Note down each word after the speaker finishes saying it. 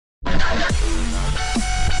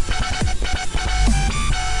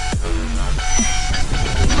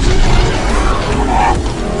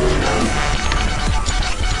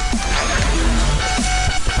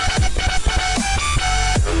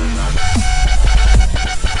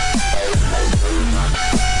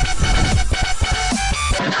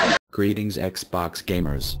Greetings Xbox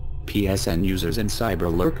gamers, PSN users and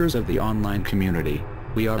cyber lurkers of the online community.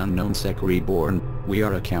 We are Unknownsec Reborn. We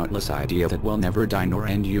are a countless idea that will never die nor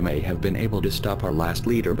end. You may have been able to stop our last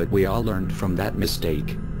leader, but we all learned from that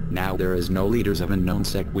mistake. Now there is no leaders of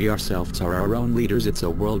Unknownsec. We ourselves are our own leaders. It's a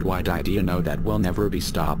worldwide idea, know that will never be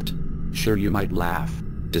stopped. Sure, you might laugh,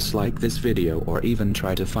 dislike this video, or even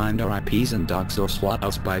try to find our IPs and docs or SWAT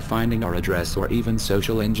us by finding our address, or even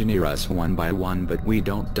social engineer us one by one, but we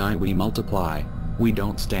don't die, we multiply. We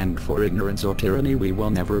don't stand for ignorance or tyranny. We will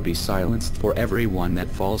never be silenced. For everyone that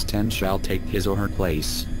falls, 10 shall take his or her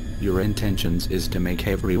place. Your intentions is to make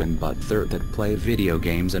everyone butthurt that play video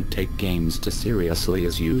games and take games too seriously,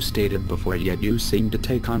 as you stated before, yet you seem to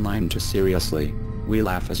take online too seriously. We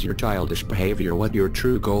laugh as your childish behavior. What your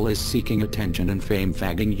true goal is seeking attention and fame,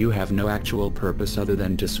 fagging. You have no actual purpose other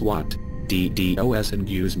than to SWAT, ddos and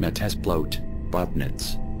use metasploit,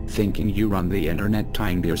 botnets. Thinking you run the internet,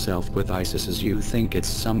 tying yourself with ISIS as you think it's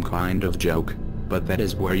some kind of joke. But that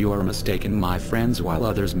is where you are mistaken, my friends. While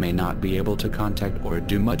others may not be able to contact or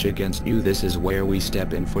do much against you, this is where we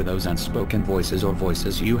step in for those unspoken voices, or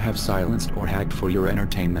voices you have silenced or hacked for your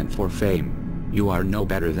entertainment, for fame. You are no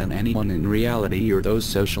better than anyone in reality. You're those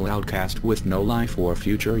social outcasts with no life or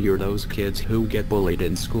future. You're those kids who get bullied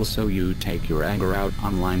in school, so you take your anger out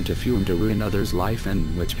online to fuel and to ruin others' life,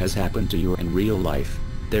 and which has happened to you in real life.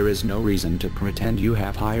 There is no reason to pretend you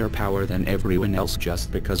have higher power than everyone else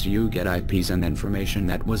just because you get IPs and information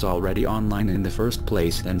that was already online in the first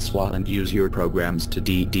place. Then SWAT and use your programs to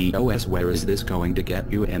ddos. Where is this going to get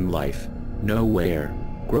you in life? Nowhere.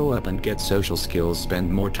 Grow up and get social skills. Spend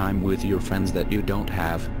more time with your friends that you don't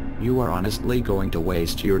have. You are honestly going to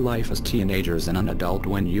waste your life as teenagers and an adult.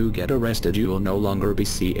 When you get arrested, you will no longer be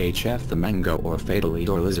CHF the Mango or Fatally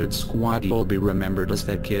or Lizard Squad. You'll be remembered as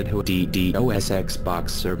that kid who DDoS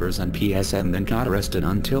Xbox servers and PSN then got arrested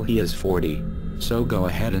until he is 40. So go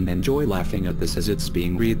ahead and enjoy laughing at this as it's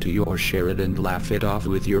being read to you, or share it and laugh it off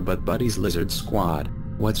with your butt buddies. Lizard Squad,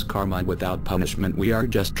 what's karma without punishment? We are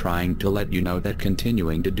just trying to let you know that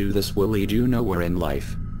continuing to do this will lead you nowhere in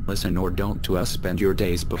life. Listen or don't to us. Spend your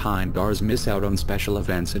days behind bars, miss out on special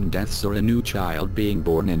events and deaths, or a new child being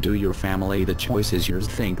born into your family. The choice is yours.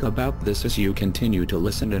 Think about this as you continue to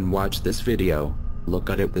listen and watch this video. Look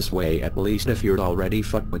at it this way: at least if you're already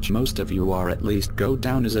fucked, which most of you are, at least go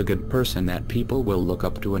down as a good person that people will look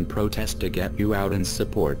up to and protest to get you out and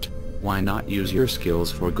support. Why not use your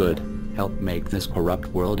skills for good? Help make this corrupt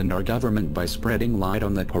world and our government by spreading light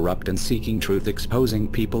on the corrupt and seeking truth, exposing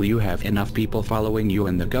people. You have enough people following you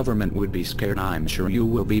and the government would be scared. I'm sure you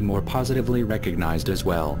will be more positively recognized as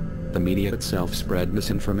well. The media itself spread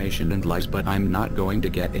misinformation and lies, but I'm not going to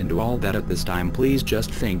get into all that at this time. Please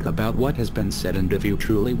just think about what has been said, and if you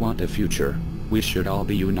truly want a future, we should all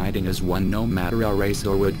be uniting as one, no matter our race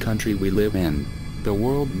or what country we live in. The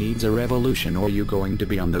world needs a revolution, or you're going to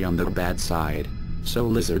be on the bad side. So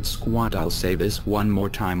Lizard Squad, I'll say this one more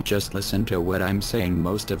time, just listen to what I'm saying.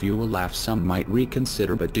 Most of you will laugh, some might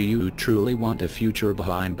reconsider, but do you truly want a future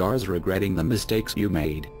behind bars regretting the mistakes you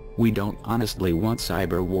made? We don't honestly want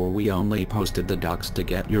cyber war. We only posted the docs to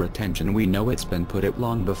get your attention. We know it's been put it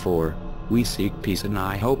long before. We seek peace, and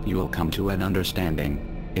I hope you will come to an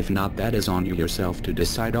understanding. If not, that is on you yourself to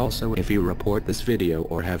decide. Also, if you report this video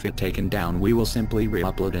or have it taken down, we will simply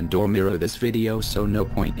re-upload and or mirror this video, so no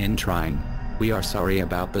point in trying. We are sorry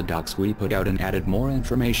about the docs we put out and added more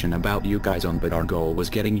information about you guys on, but our goal was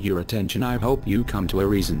getting your attention. I hope you come to a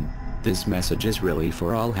reason. This message is really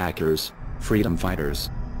for all hackers, freedom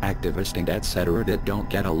fighters, activists and etc. that don't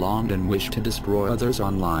get along and wish to destroy others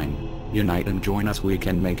online. Unite and join us. We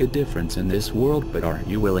can make a difference in this world, but are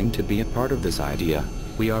you willing to be a part of this idea?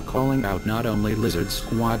 We are calling out not only Lizard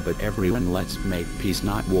Squad but everyone. Let's make peace,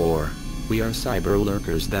 not war. We are cyber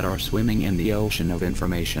lurkers that are swimming in the ocean of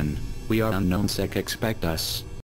information. We are Unknownsec. Expect us.